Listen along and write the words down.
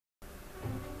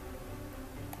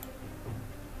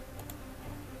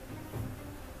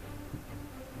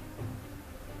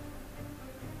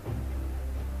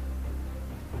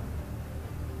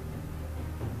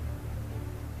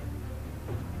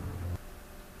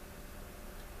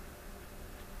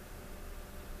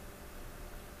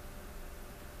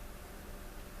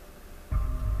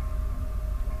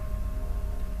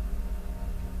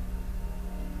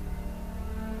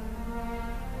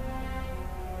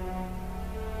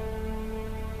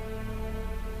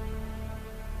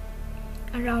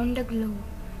Around the globe,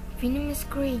 venomous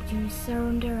creatures are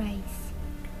on the rise.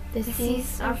 The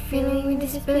seas are filling with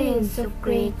these billions of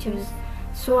creatures,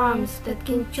 swarms that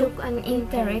can choke an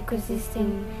entire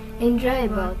ecosystem and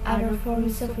drive out other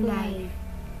forms of life.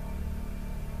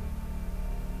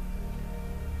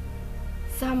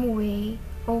 Some weigh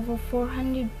over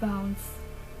 400 pounds,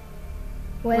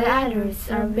 while others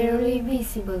are barely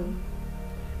visible.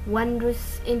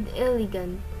 Wondrous and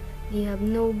elegant, they have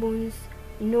no bones,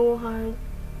 no heart,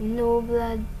 no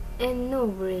blood, and no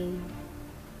brain.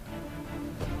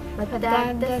 But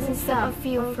that doesn't stop a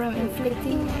few from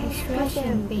inflicting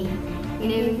excruciating pain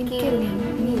and even killing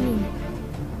many.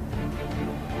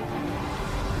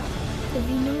 The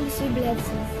venom is blood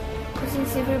cells, causing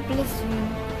severe blistering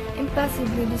and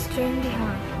possibly destroying the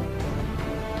heart.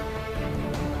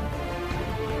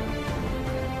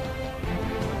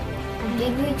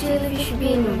 Deadly jellyfish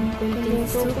venom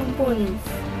contains two components.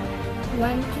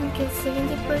 One can kill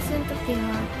 70% of the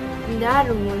heart, and the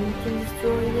other one can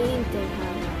destroy the entire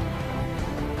heart.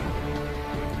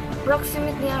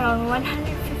 Approximately around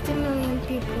 150 million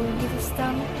people get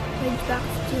stung by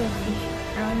jellyfish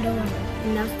around the world.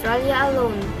 In Australia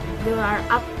alone, there are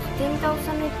up to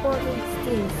 10,000 reported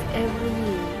stings every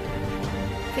year.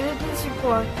 Philippines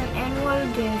report an annual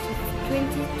death of 20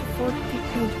 to 40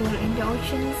 people in the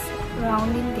oceans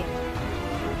surrounding them.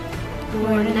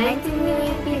 More than 19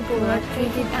 million people are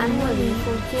treated annually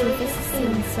for jellyfish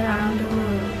stings around the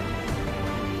world.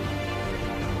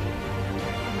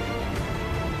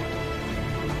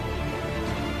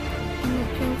 In the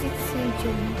 20th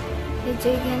century, the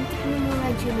gigantic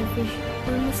Nomura jellyfish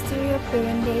will mysteriously appear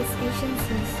in the Asian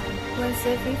seas once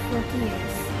every 40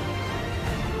 years.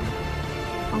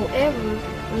 However,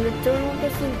 on the turn of the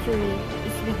century,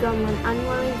 it's become an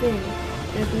annual event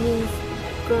that means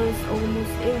occurs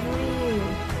almost every year.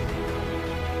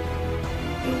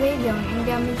 They weigh down and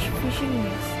damage fishing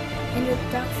nets, and their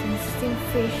toxins sting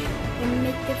fish and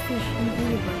make the fish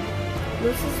inedible.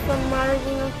 Losses from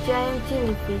marading of giant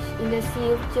jellyfish in the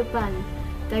Sea of Japan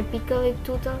typically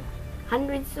total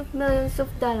hundreds of millions of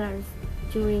dollars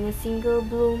during a single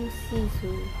bloom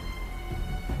season.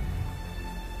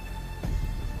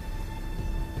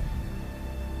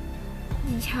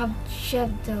 They have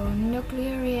shut down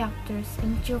nuclear reactors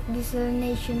and choke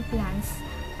desalination plants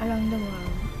around the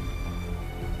world.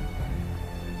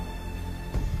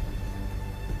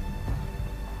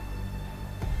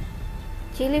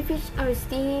 Jellyfish are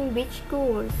stinging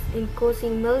beachgoers and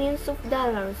causing millions of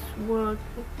dollars worth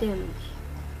of damage.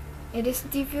 It is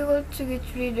difficult to get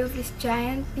rid of these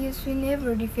giant beasts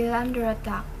whenever they feel under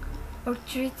attack, or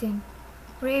threatened,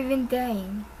 or even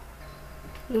dying.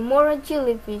 Nomura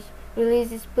jellyfish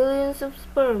releases billions of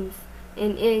sperms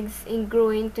and eggs and grow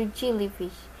into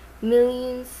jellyfish,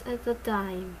 millions at a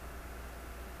time.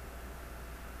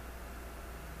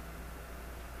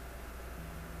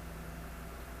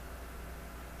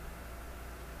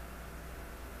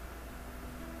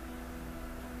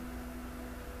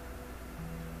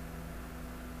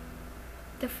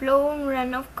 The flow and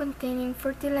runoff containing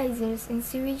fertilizers and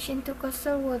sewage into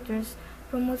coastal waters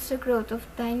promotes the growth of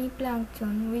tiny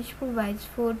plankton, which provides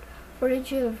food for the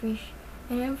jellyfish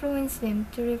and influences them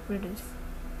to reproduce.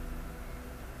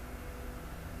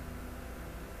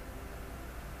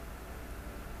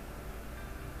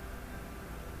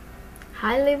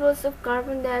 High levels of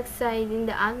carbon dioxide in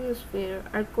the atmosphere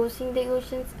are causing the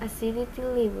ocean's acidity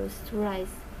levels to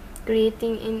rise,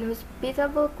 creating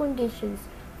inhospitable conditions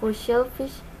for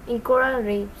shellfish and coral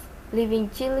reefs, leaving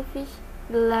jellyfish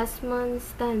the last man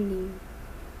standing.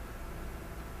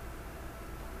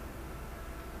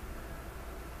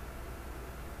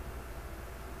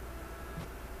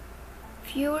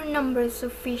 Fewer numbers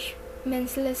of fish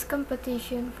means less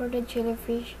competition for the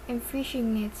jellyfish, and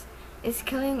fishing nets is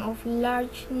killing off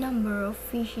large number of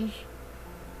fishes.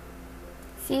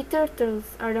 Sea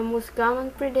turtles are the most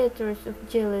common predators of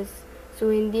jellies, so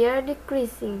when they are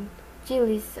decreasing,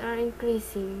 jellies are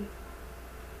increasing.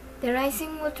 The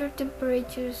rising water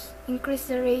temperatures increase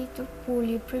the rate of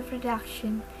polyp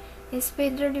reproduction and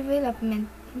speed their development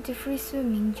into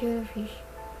free-swimming jellyfish.